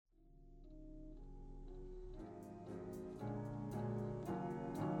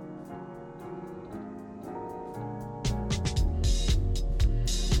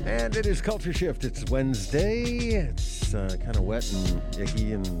And it is Culture Shift. It's Wednesday. It's kind of wet and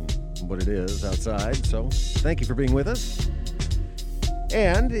icky and what it is outside. So thank you for being with us.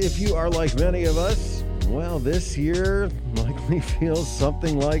 And if you are like many of us, well, this year likely feels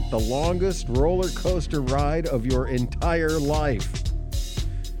something like the longest roller coaster ride of your entire life.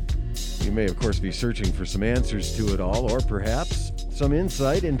 You may, of course, be searching for some answers to it all, or perhaps some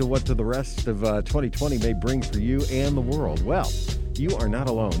insight into what the rest of 2020 may bring for you and the world. Well, you are not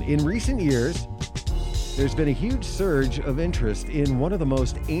alone. In recent years, there's been a huge surge of interest in one of the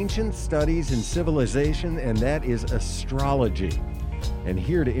most ancient studies in civilization, and that is astrology. And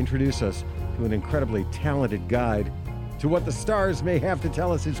here to introduce us to an incredibly talented guide to what the stars may have to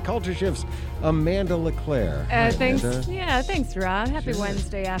tell us is Culture Shift's Amanda LeClaire. Thanks. Amanda. Yeah, thanks, Rob. Happy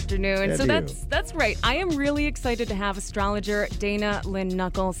Wednesday afternoon. Yeah, so that's right. I am really excited to have astrologer Dana Lynn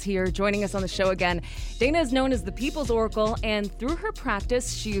Nuckols here joining us on the show again. Dana is known as the People's Oracle, and through her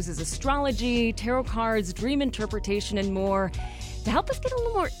practice, she uses astrology, tarot cards, dream interpretation, and more to help us get a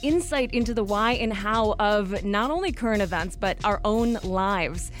little more insight into the why and how of not only current events, but our own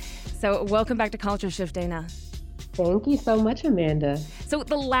lives. So welcome back to Culture Shift, Dana. Thank you so much, Amanda. So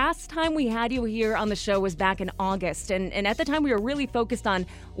the last time we had you here on the show was back in August, and at the time we were really focused on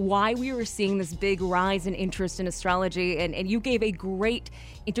why we were seeing this big rise in interest in astrology, and you gave a great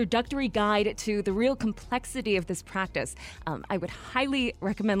introductory guide to the real complexity of this practice. I would highly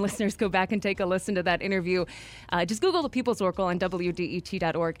recommend listeners go back and take a listen to that interview. Just Google the People's Oracle on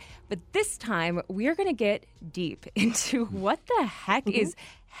WDET.org. But this time we are going to get deep into what the heck is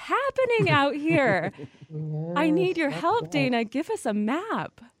happening out here. Yes, I need your help, Dana. Give us a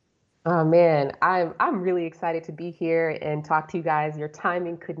map. Oh man, I'm really excited to be here and talk to you guys. Your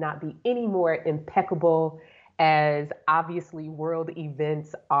timing could not be any more impeccable, as obviously world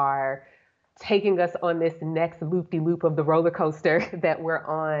events are taking us on this next loop-de-loop of the roller coaster that we're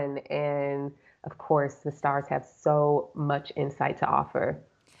on. And of course, the stars have so much insight to offer.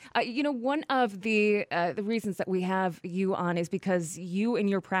 One of the reasons that we have you on is because you, in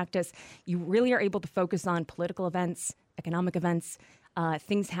your practice, you really are able to focus on political events, economic events,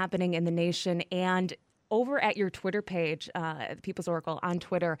 things happening in the nation. And over at your Twitter page, the People's Oracle on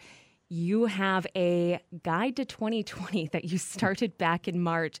Twitter, you have a guide to 2020 that you started back in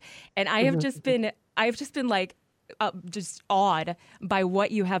March. And I have just been like, just awed by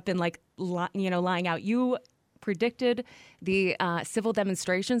what you have been lying out. You predicted the civil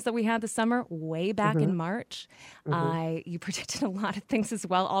demonstrations that we had this summer way back in March. You predicted a lot of things as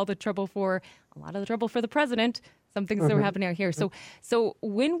well, a lot of the trouble for the president, some things that were happening out here. So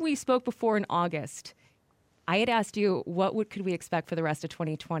when we spoke before in August, I had asked you could we expect for the rest of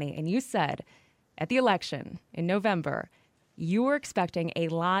 2020, and you said at the election in November, you were expecting a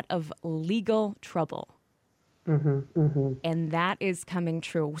lot of legal trouble. And that is coming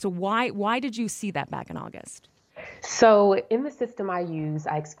true. So why did you see that back in August? So in the system I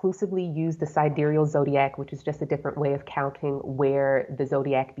exclusively use the sidereal zodiac, which is just a different way of counting where the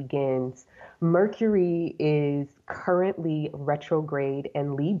zodiac begins. Mercury is currently retrograde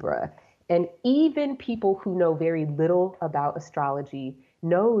in Libra. And even people who know very little about astrology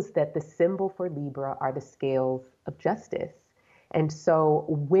knows that the symbol for Libra are the scales of justice. And so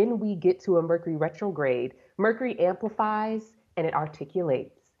when we get to a Mercury retrograde, Mercury amplifies and it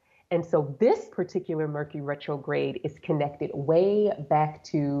articulates. And so this particular Mercury retrograde is connected way back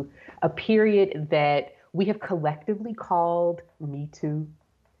to a period that we have collectively called Me Too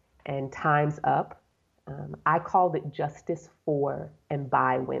and Time's Up. I called it Justice for and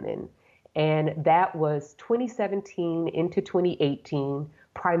by Women. And that was 2017 into 2018,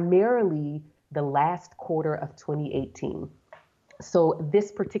 primarily the last quarter of 2018. So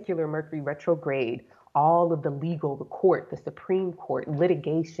this particular Mercury retrograde, all of the legal, the court, the Supreme Court,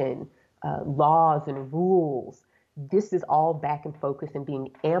 litigation, laws and rules, this is all back in focus and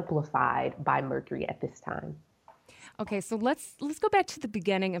being amplified by Mercury at this time. Okay, so let's go back to the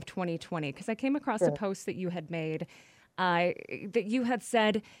beginning of 2020, because I came across a post that you had made that you had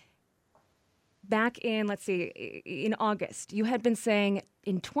said back in, in August, you had been saying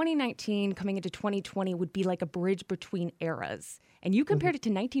in 2019, coming into 2020 would be like a bridge between eras. And you compared it to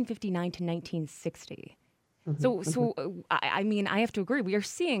 1959 to 1960. So I mean, I have to agree. We are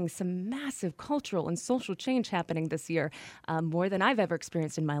seeing some massive cultural and social change happening this year, more than I've ever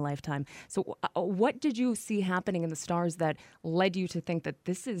experienced in my lifetime. So what did you see happening in the stars that led you to think that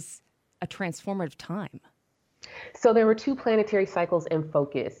this is a transformative time? So there were two planetary cycles in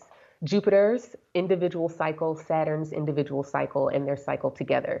focus. Jupiter's individual cycle, Saturn's individual cycle, and their cycle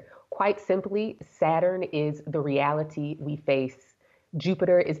together. Quite simply, Saturn is the reality we face.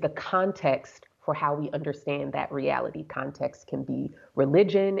 Jupiter is the context for how we understand that reality. Context can be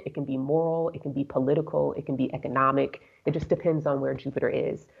religion, it can be moral, it can be political, it can be economic. It just depends on where Jupiter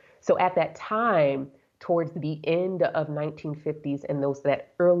is. So at that time, towards the end of 1950s and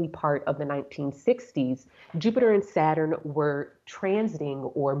that early part of the 1960s, Jupiter and Saturn were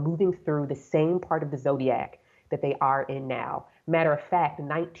transiting or moving through the same part of the zodiac that they are in now. Matter of fact,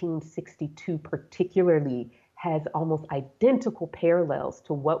 1962 particularly has almost identical parallels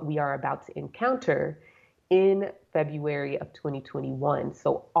to what we are about to encounter in February of 2021.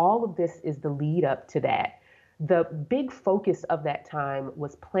 So all of this is the lead up to that. The big focus of that time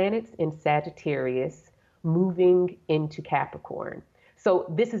was planets in Sagittarius moving into Capricorn. So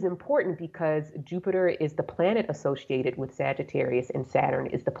this is important because Jupiter is the planet associated with Sagittarius and Saturn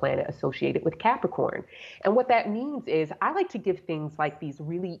is the planet associated with Capricorn. And what that means is I like to give things like these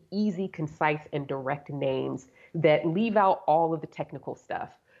really easy, concise, and direct names that leave out all of the technical stuff.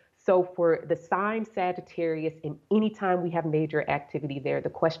 So for the sign Sagittarius, and anytime we have major activity there,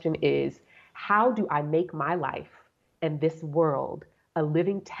 the question is, how do I make my life and this world a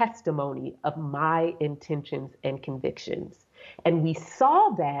living testimony of my intentions and convictions? And we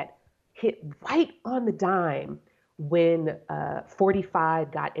saw that hit right on the dime when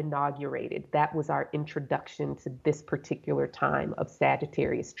 45 got inaugurated. That was our introduction to this particular time of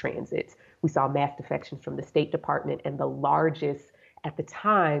Sagittarius transits. We saw mass defections from the State Department and the largest at the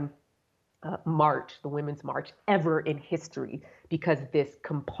time march, the Women's March, ever in history, because this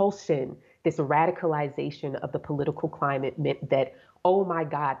compulsion, this radicalization of the political climate meant that, oh my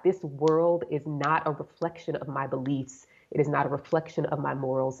God, this world is not a reflection of my beliefs. It is not a reflection of my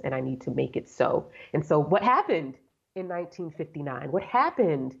morals, and I need to make it so. And so what happened in 1959? What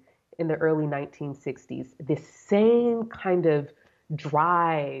happened in the early 1960s? This same kind of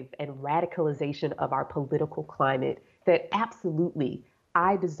drive and radicalization of our political climate that absolutely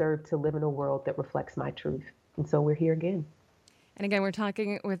I deserve to live in a world that reflects my truth. And so we're here again. And again, we're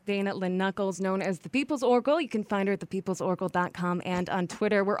talking with Dana Lynn Nuckols, known as the People's Oracle. You can find her at thepeoplesoracle.com and on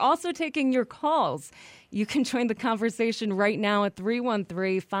Twitter. We're also taking your calls. You can join the conversation right now at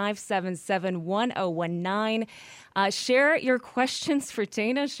 313-577-1019. Share your questions for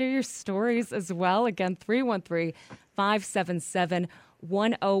Dana. Share your stories as well. Again,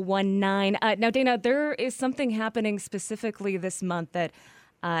 313-577-1019. Now, Dana, there is something happening specifically this month that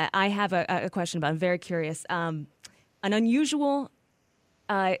I have a question about. I'm very curious. An unusual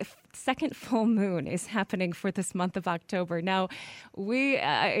second full moon is happening for this month of October. Now,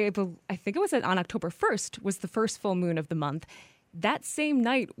 I think it was on October 1st was the first full moon of the month. That same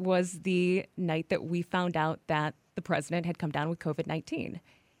night was the night that we found out that the president had come down with COVID-19.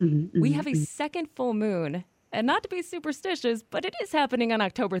 We have a second full moon, and not to be superstitious, but it is happening on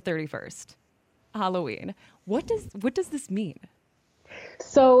October 31st, Halloween. What does this mean?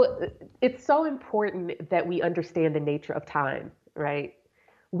 So it's so important that we understand the nature of time, right?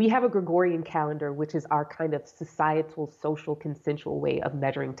 We have a Gregorian calendar, which is our kind of societal, social, consensual way of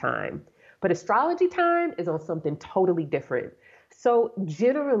measuring time. But astrology time is on something totally different. So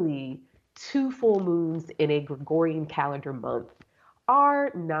generally, 2 full moons in a Gregorian calendar month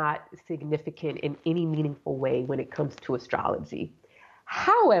are not significant in any meaningful way when it comes to astrology.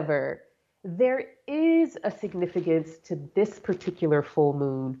 However, there is a significance to this particular full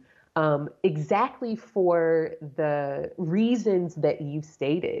moon, exactly for the reasons that you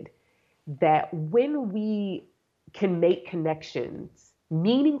stated, that when we can make connections,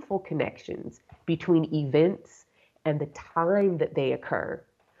 meaningful connections between events and the time that they occur,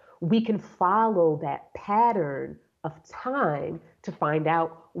 we can follow that pattern of time to find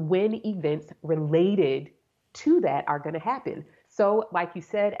out when events related to that are going to happen. So like you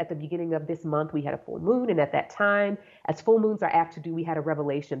said, at the beginning of this month, we had a full moon. And at that time, as full moons are apt to do, we had a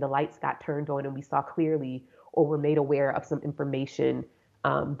revelation. The lights got turned on and we saw clearly or were made aware of some information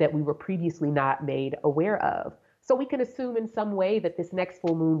that we were previously not made aware of. So we can assume in some way that this next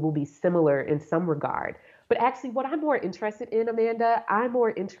full moon will be similar in some regard. But actually, what I'm more interested in, Amanda, I'm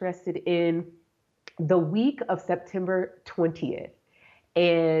more interested in the week of September 20th.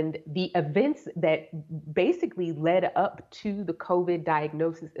 And the events that basically led up to the COVID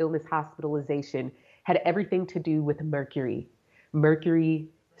diagnosis, illness, hospitalization had everything to do with Mercury. Mercury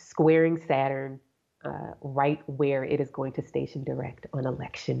squaring Saturn right where it is going to station direct on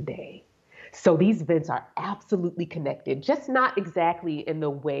election day. So these events are absolutely connected, just not exactly in the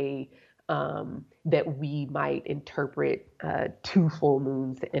way that we might interpret 2 full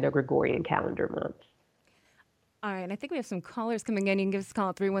moons in a Gregorian calendar month. All right, and I think we have some callers coming in. You can give us a call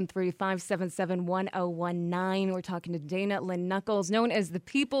at 313-577-1019. We're talking to Dana Lynn Nuckols, known as the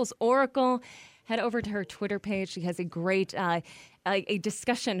People's Oracle. head over to her Twitter page. She has a great a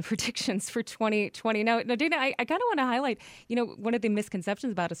discussion predictions for 2020. Now, Dana, I kind of want to highlight, one of the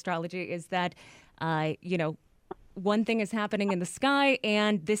misconceptions about astrology is that, one thing is happening in the sky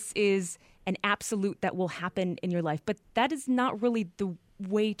and this is an absolute that will happen in your life. But that is not really the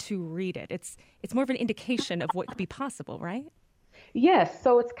way to read it. It's more of an indication of what could be possible, right? Yes.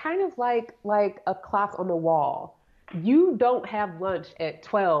 So it's kind of like a clock on the wall. You don't have lunch at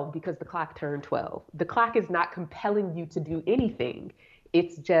 12 because the clock turned 12. The clock is not compelling you to do anything.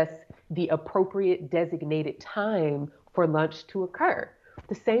 It's just the appropriate designated time for lunch to occur.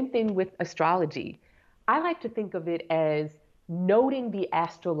 The same thing with astrology. I like to think of it as noting the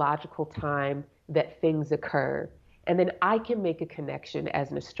astrological time that things occur. And then I can make a connection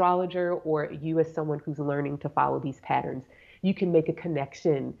as an astrologer, or you as someone who's learning to follow these patterns. You can make a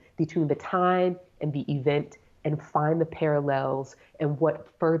connection between the time and the event and find the parallels and what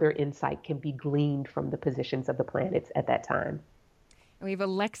further insight can be gleaned from the positions of the planets at that time. We have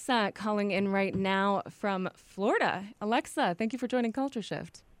Alexa calling in right now from Florida. Alexa, thank you for joining Culture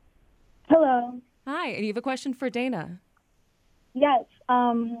Shift. Hello. Hi, and you have a question for Dana. Yes.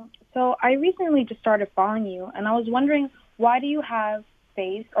 So I recently just started following you, and I was wondering, why do you have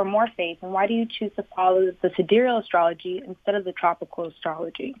faith or more faith, and why do you choose to follow the sidereal astrology instead of the tropical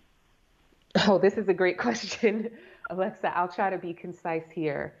astrology? Oh, this is a great question, Alexa. I'll try to be concise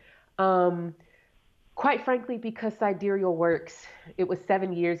here. Quite frankly, because sidereal works, it was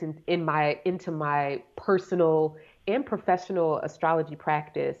 7 years into my personal and professional astrology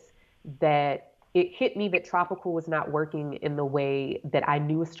practice that it hit me that tropical was not working in the way that I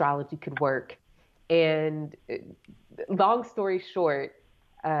knew astrology could work. And long story short,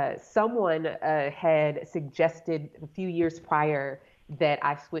 someone had suggested a few years prior that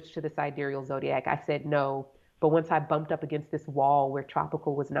I switched to the sidereal zodiac. I said no, but once I bumped up against this wall where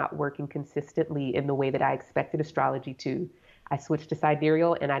tropical was not working consistently in the way that I expected astrology to, I switched to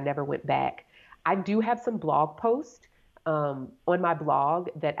sidereal and I never went back. I do have some blog posts on my blog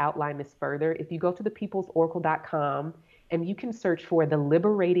that outline this further. If you go to thepeoplesoracle.com and you can search for the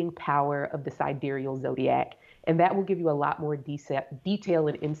liberating power of the sidereal zodiac, and that will give you a lot more detail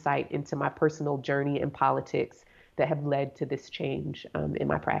and insight into my personal journey and politics that have led to this change in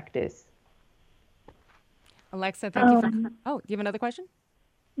my practice. Alexa, thank you for... Oh, do you have another question?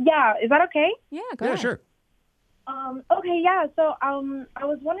 Yeah, is that okay? Yeah, go ahead. Yeah, sure. Okay, yeah. So I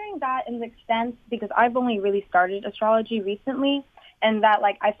was wondering that in the extent, because I've only really started astrology recently, and that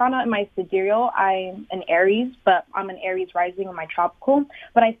I found out in my sidereal, I'm an Aries, but I'm an Aries rising in my tropical.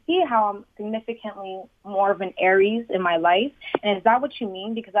 But I see how I'm significantly more of an Aries in my life. And is that what you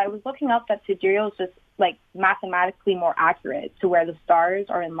mean? Because I was looking up that sidereal is just mathematically more accurate to where the stars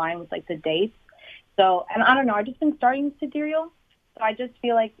are in line with the dates. So, and I don't know, I've just been starting sidereal. So I just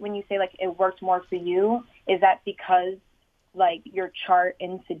feel like when you say it worked more for you, is that because your chart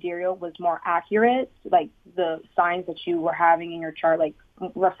in sidereal was more accurate? The signs that you were having in your chart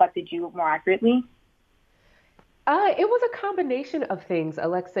reflected you more accurately? It was a combination of things,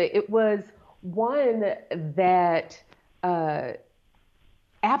 Alexa. It was one that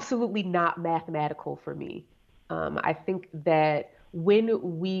absolutely not mathematical for me. I think that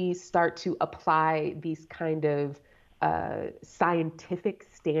when we start to apply these kind of scientific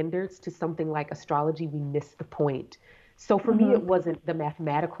standards to something like astrology, we miss the point. So for me, it wasn't the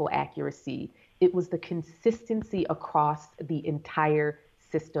mathematical accuracy. It was the consistency across the entire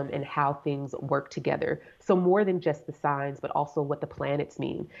system and how things work together. So more than just the signs, but also what the planets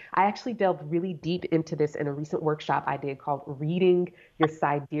mean. I actually delved really deep into this in a recent workshop I did called Reading Your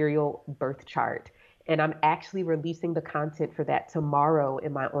Sidereal Birth Chart. And I'm actually releasing the content for that tomorrow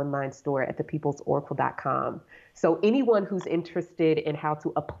in my online store at thepeoplesoracle.com. So anyone who's interested in how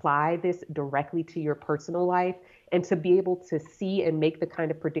to apply this directly to your personal life and to be able to see and make the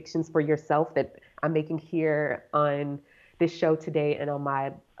kind of predictions for yourself that I'm making here on this show today and on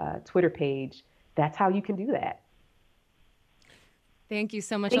my Twitter page, that's how you can do that. Thank you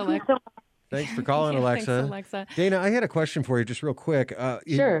so much, Thank Alexa. you so much. Thanks for calling, Alexa. Thanks, Alexa. Dana, I had a question for you just real quick.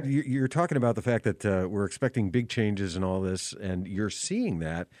 Sure. You're talking about the fact that we're expecting big changes and all this, and you're seeing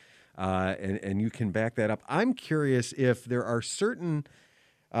that, and you can back that up. I'm curious if there are certain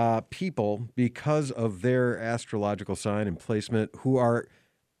people, because of their astrological sign and placement, who are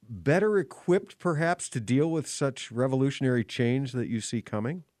better equipped perhaps to deal with such revolutionary change that you see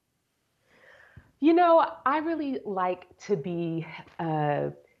coming? I really like to be...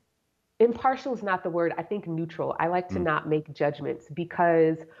 impartial is not the word. I think neutral. I like to not make judgments,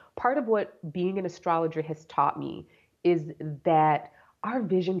 because part of what being an astrologer has taught me is that our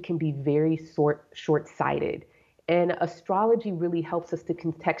vision can be very short-sighted. And astrology really helps us to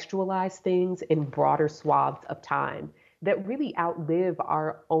contextualize things in broader swaths of time that really outlive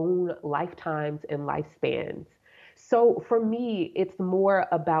our own lifetimes and lifespans. So for me, it's more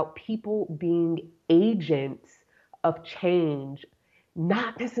about people being agents of change,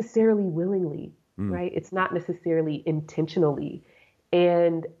 not necessarily willingly, right? It's not necessarily intentionally.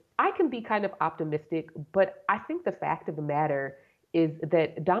 And I can be kind of optimistic, but I think the fact of the matter is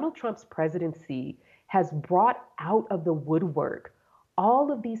that Donald Trump's presidency has brought out of the woodwork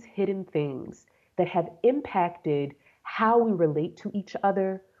all of these hidden things that have impacted how we relate to each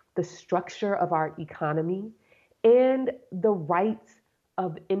other, the structure of our economy, and the rights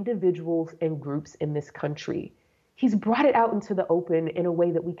of individuals and groups in this country. He's brought it out into the open in a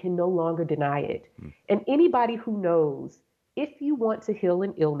way that we can no longer deny it. And anybody who knows, if you want to heal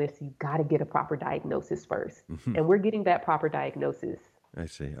an illness, you've got to get a proper diagnosis first. And we're getting that proper diagnosis. I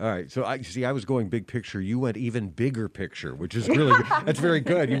see. All right. So I was going big picture. You went even bigger picture, which is really, that's very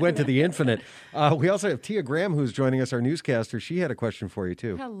good. You went to the infinite. We also have Tia Graham, who's joining us, our newscaster. She had a question for you,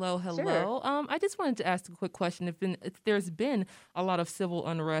 too. Hello. Sure. I just wanted to ask a quick question. If there's been a lot of civil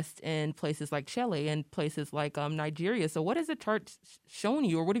unrest in places like Chile and places like Nigeria, so what has the chart shown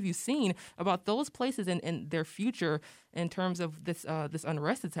you, or what have you seen about those places and their future in terms of this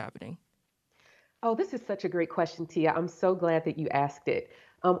unrest that's happening? Oh, this is such a great question, Tia. I'm so glad that you asked it.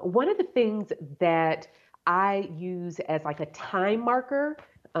 One of the things that I use as like a time marker,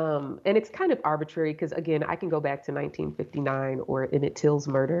 and it's kind of arbitrary because, again, I can go back to 1959 or Emmett Till's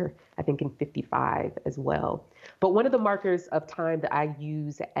murder, I think in 55 as well. But one of the markers of time that I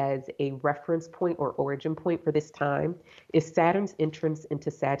use as a reference point or origin point for this time is Saturn's entrance into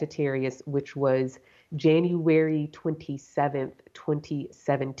Sagittarius, which was January 27th,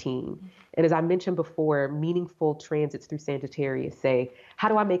 2017. And as I mentioned before, meaningful transits through Sagittarius say, how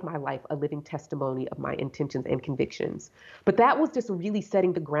do I make my life a living testimony of my intentions and convictions? But that was just really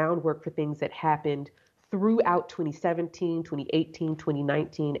setting the groundwork for things that happened throughout 2017, 2018,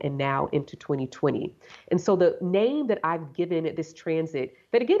 2019, and now into 2020. And so the name that I've given this transit,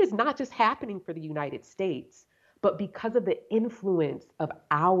 that again is not just happening for the United States, but because of the influence of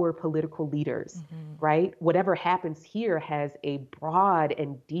our political leaders, right? Whatever happens here has a broad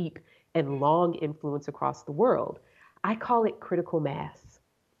and deep and long influence across the world. I call it critical mass.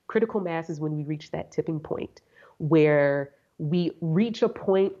 Critical mass is when we reach that tipping point where we reach a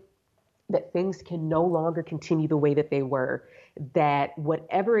point that things can no longer continue the way that they were, that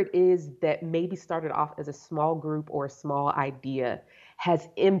whatever it is that maybe started off as a small group or a small idea has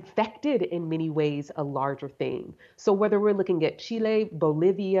infected in many ways a larger thing. So whether we're looking at Chile,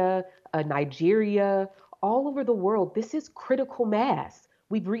 Bolivia, Nigeria, all over the world, this is critical mass.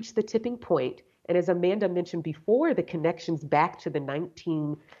 We've reached the tipping point. And as Amanda mentioned before, the connections back to the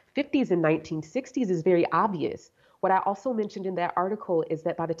 1950s and 1960s is very obvious. What I also mentioned in that article is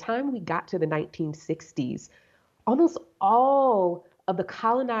that by the time we got to the 1960s, almost all of the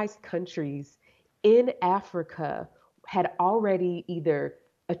colonized countries in Africa had already either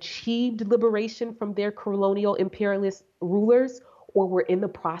achieved liberation from their colonial imperialist rulers or were in the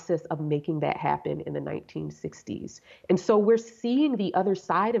process of making that happen in the 1960s. And so we're seeing the other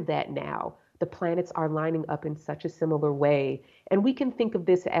side of that now. The planets are lining up in such a similar way. And we can think of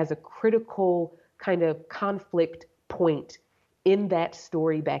this as a critical kind of conflict point in that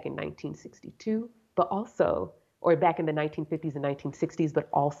story back in 1962, but also, or back in the 1950s and 1960s, but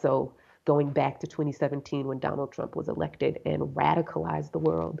also going back to 2017 when Donald Trump was elected and radicalized the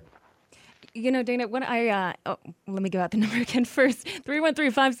world. You know, Dana, when let me give out the number again first.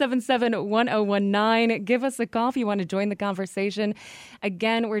 313-577-1019. Give us a call if you want to join the conversation.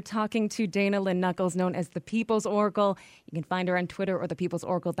 Again, we're talking to Dana Lynn Knuckles, known as the People's Oracle. You can find her on Twitter or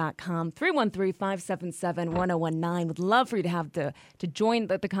thepeoplesoracle.com. 313-577-1019. Would love for you to have to join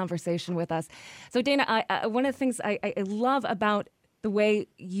the conversation with us. So, Dana, one of the things I love about the way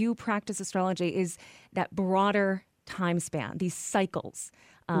you practice astrology is that broader time span, these cycles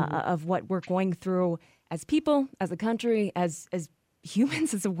of what we're going through as people, as a country, as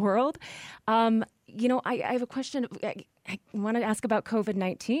humans, as a world. You know, I have a question. I want to ask about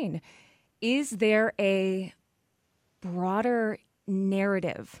COVID-19. Is there a broader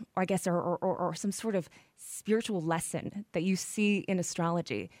narrative, or I guess, or some sort of spiritual lesson that you see in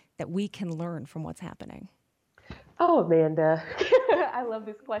astrology that we can learn from what's happening? Oh, Amanda, I love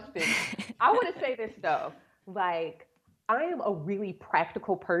this question. I want to say this though, like, I am a really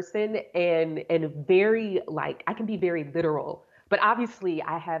practical person and very, like, I can be very literal, but obviously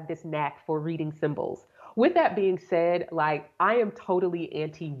I have this knack for reading symbols. With that being said, like, I am totally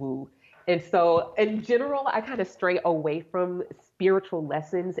anti-woo. And so in general, I kind of stray away from spiritual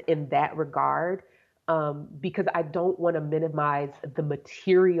lessons in that regard. because I don't want to minimize the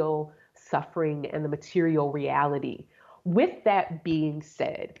material suffering and the material reality. With that being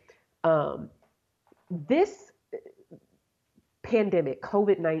said, this pandemic,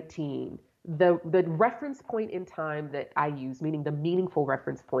 COVID-19, the reference point in time that I use, meaning the meaningful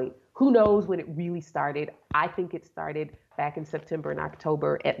reference point, who knows when it really started? I think it started back in September and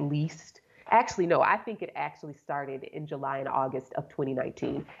October at least. Actually, no, I think it actually started in July and August of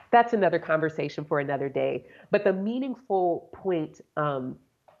 2019. That's another conversation for another day. But the meaningful point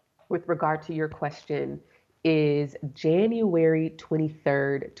with regard to your question is January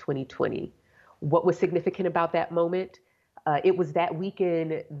 23rd, 2020. What was significant about that moment? It was that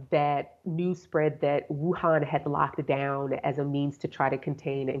weekend that news spread that Wuhan had locked down as a means to try to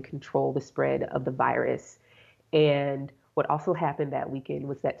contain and control the spread of the virus. And what also happened that weekend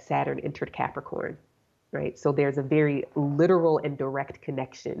was that Saturn entered Capricorn, right? So there's a very literal and direct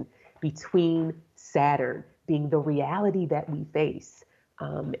connection between Saturn being the reality that we face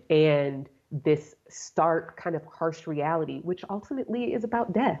and this stark kind of harsh reality, which ultimately is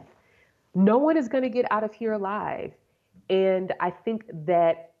about death. No one is going to get out of here alive. And I think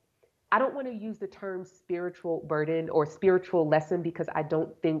that I don't want to use the term spiritual burden or spiritual lesson because I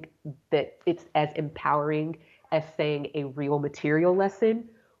don't think that it's as empowering as saying a real material lesson,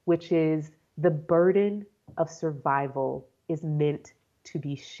 which is the burden of survival is meant to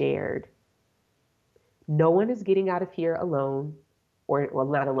be shared. No one is getting out of here alone, or well,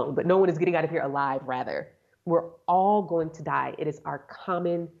 not alone, but no one is getting out of here alive, rather. We're all going to die. It is our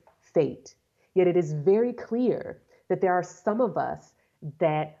common fate. Yet it is very clear that there are some of us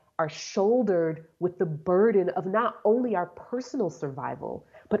that are shouldered with the burden of not only our personal survival,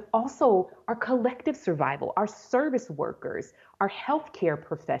 but also our collective survival, our service workers, our healthcare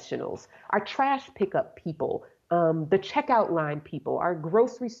professionals, our trash pickup people, the checkout line people, our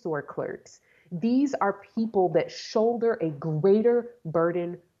grocery store clerks. These are people that shoulder a greater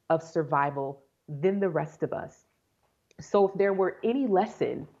burden of survival than the rest of us. So if there were any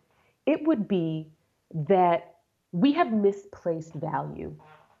lesson, it would be that we have misplaced value.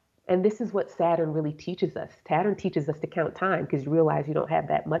 And this is what Saturn really teaches us. Saturn teaches us to count time because you realize you don't have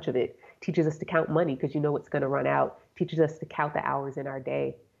that much of it. Teaches us to count money because you know it's going to run out. Teaches us to count the hours in our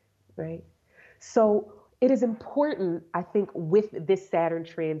day, right? So it is important, I think, with this Saturn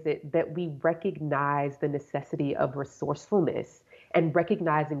transit that we recognize the necessity of resourcefulness and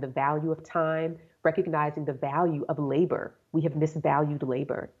recognizing the value of time, recognizing the value of labor. We have misvalued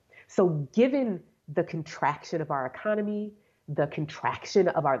labor. So given the contraction of our economy, the contraction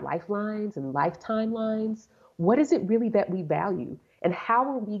of our lifelines and lifetime lines, what is it really that we value? And how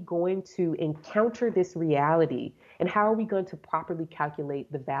are we going to encounter this reality? And how are we going to properly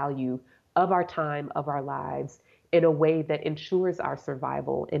calculate the value of our time, of our lives, in a way that ensures our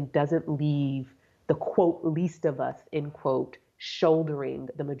survival and doesn't leave the, quote, least of us, end quote, shouldering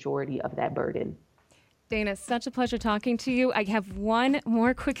the majority of that burden? Dana, such a pleasure talking to you. I have one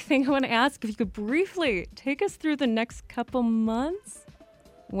more quick thing I want to ask. If you could briefly take us through the next couple months.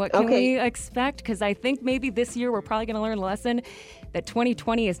 What can we expect? Because I think maybe this year we're probably going to learn a lesson that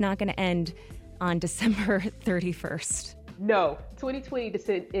 2020 is not going to end on December 31st. No, 2020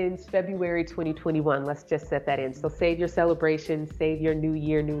 ends February 2021. Let's just set that in. So save your celebration, save your new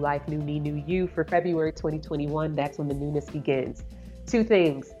year, new life, new me, new you for February 2021. That's when the newness begins. Two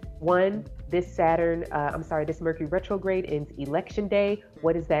things. One, this Mercury retrograde ends Election Day.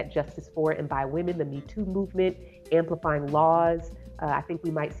 What is that justice for and by women? The Me Too movement, amplifying laws. I think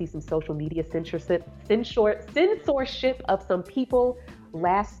we might see some social media censorship of some people,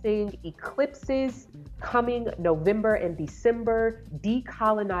 lasting eclipses coming November and December,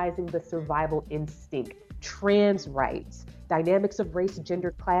 decolonizing the survival instinct, trans rights, dynamics of race,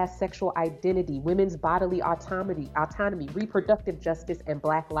 gender, class, sexual identity, women's bodily autonomy, reproductive justice, and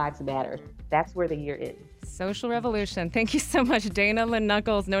Black Lives Matter. That's where the year ends. Social revolution. Thank you so much, Dana Lynn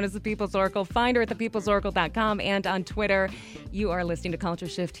Nuckols, known as the People's Oracle. Find her at thepeoplesoracle.com and on Twitter. You are listening to Culture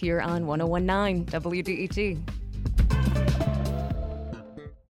Shift here on 101.9 WDET.